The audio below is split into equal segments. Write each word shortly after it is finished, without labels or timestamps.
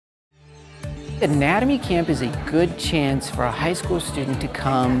Anatomy camp is a good chance for a high school student to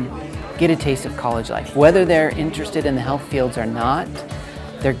come get a taste of college life. Whether they're interested in the health fields or not,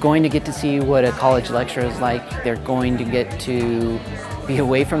 they're going to get to see what a college lecture is like. They're going to get to be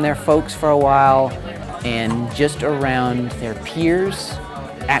away from their folks for a while and just around their peers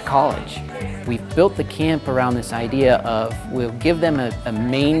at college. We've built the camp around this idea of we'll give them a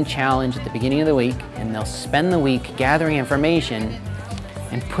main challenge at the beginning of the week, and they'll spend the week gathering information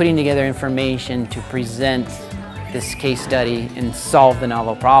and putting together information to present this case study and solve the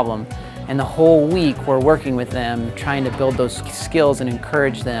novel problem. And the whole week we're working with them, trying to build those skills and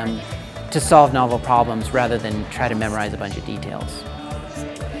encourage them to solve novel problems rather than try to memorize a bunch of details.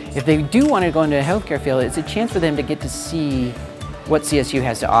 If they do want to go into a healthcare field, it's a chance for them to get to see what CSU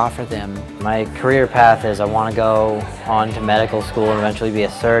has to offer them. My career path is I want to go on to medical school and eventually be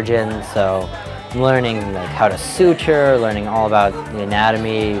a surgeon, so I'm learning how to suture, learning all about the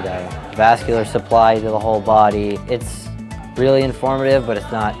anatomy, the vascular supply to the whole body. It's really informative, but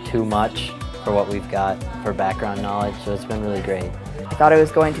it's not too much for what we've got for background knowledge, so it's been really great. I thought it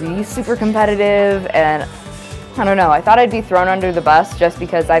was going to be super competitive, and I don't know, I thought I'd be thrown under the bus just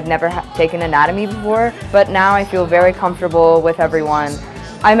because I've never taken anatomy before, but now I feel very comfortable with everyone.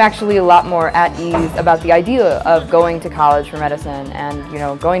 I'm actually a lot more at ease about the idea of going to college for medicine and,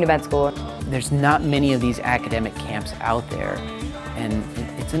 going to med school. There's not many of these academic camps out there, and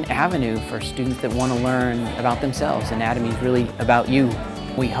it's an avenue for students that want to learn about themselves. Anatomy is really about you.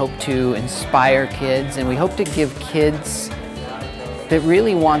 We hope to inspire kids, and we hope to give kids that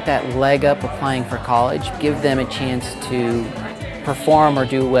really want that leg up applying for college, give them a chance to perform or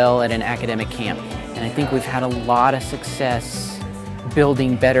do well at an academic camp. And I think we've had a lot of success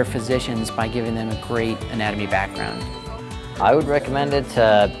building better physicians by giving them a great anatomy background. I would recommend it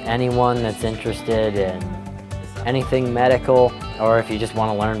to anyone that's interested in anything medical, or if you just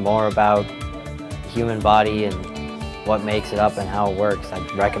want to learn more about the human body and what makes it up and how it works, I'd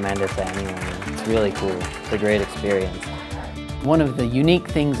recommend it to anyone. It's really cool. It's a great experience. One of the unique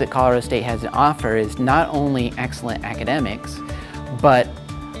things that Colorado State has to offer is not only excellent academics, but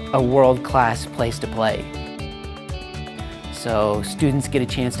a world-class place to play. So students get a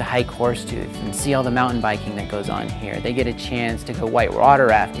chance to hike Horsetooth and see all the mountain biking that goes on here. They get a chance to go whitewater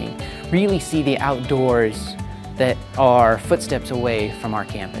rafting, really see the outdoors that are footsteps away from our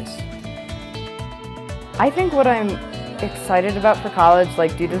campus. I think what I'm excited about for college,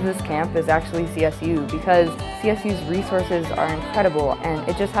 due to this camp, is actually CSU, because CSU's resources are incredible and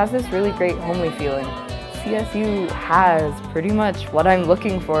it just has this really great homely feeling. CSU has pretty much what I'm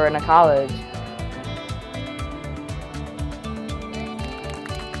looking for in a college.